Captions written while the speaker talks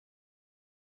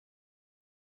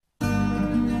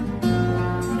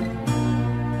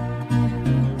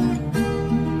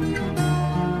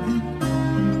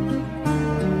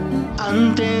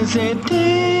antes de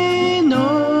ti,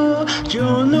 no.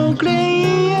 Yo no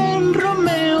creía en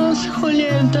Romeos,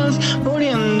 Julietas,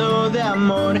 muriendo de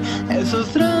amor.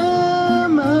 Esos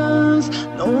dramas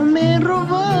no me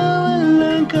robaban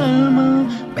la calma,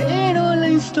 pero la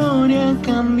historia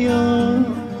cambió.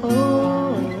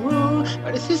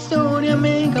 Pero esa historia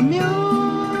me cambió.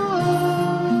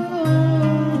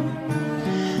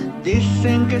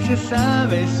 Dicen que se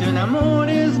sabe si un amor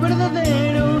es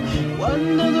verdadero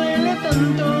cuando duele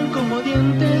tanto como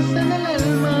dientes en el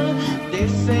alma.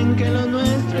 Dicen que lo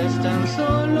nuestro es tan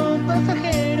solo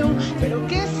pasajero, pero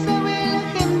 ¿qué sabe la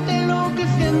gente lo que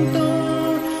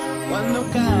siento cuando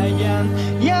callan?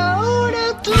 Y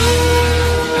ahora tú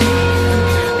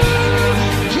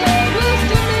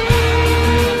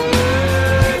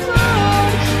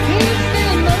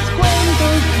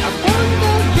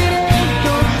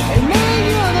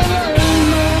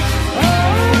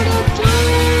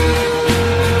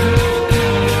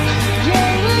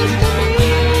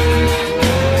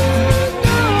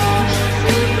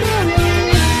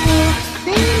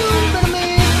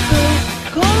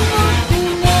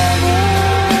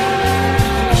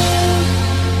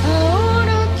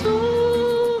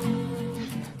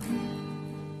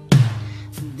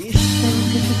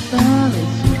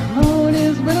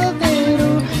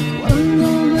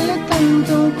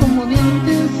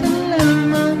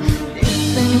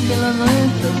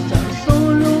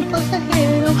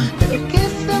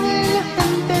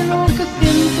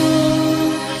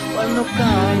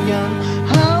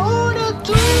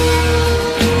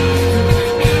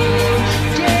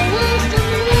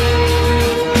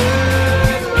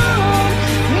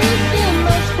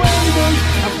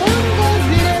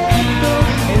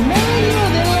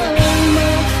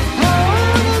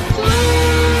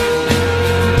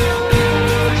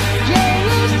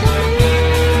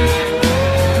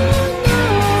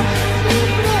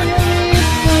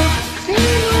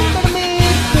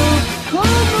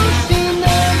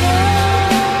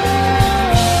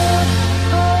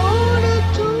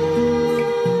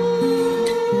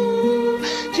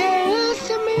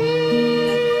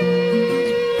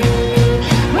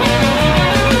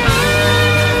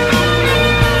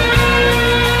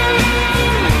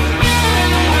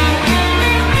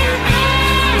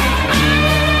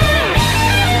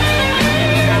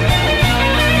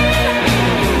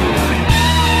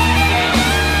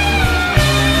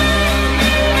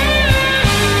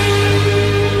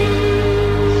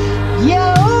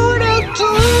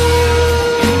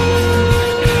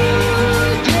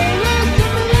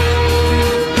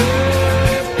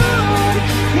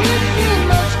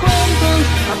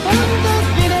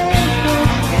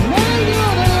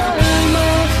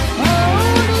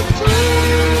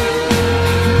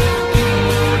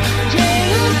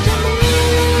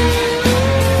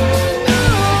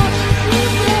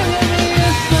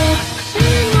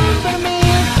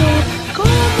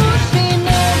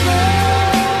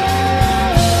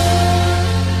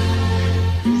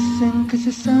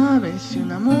si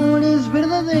un amor es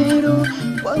verdadero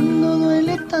cuando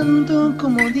duele tanto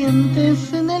como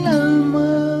dientes en el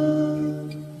alma.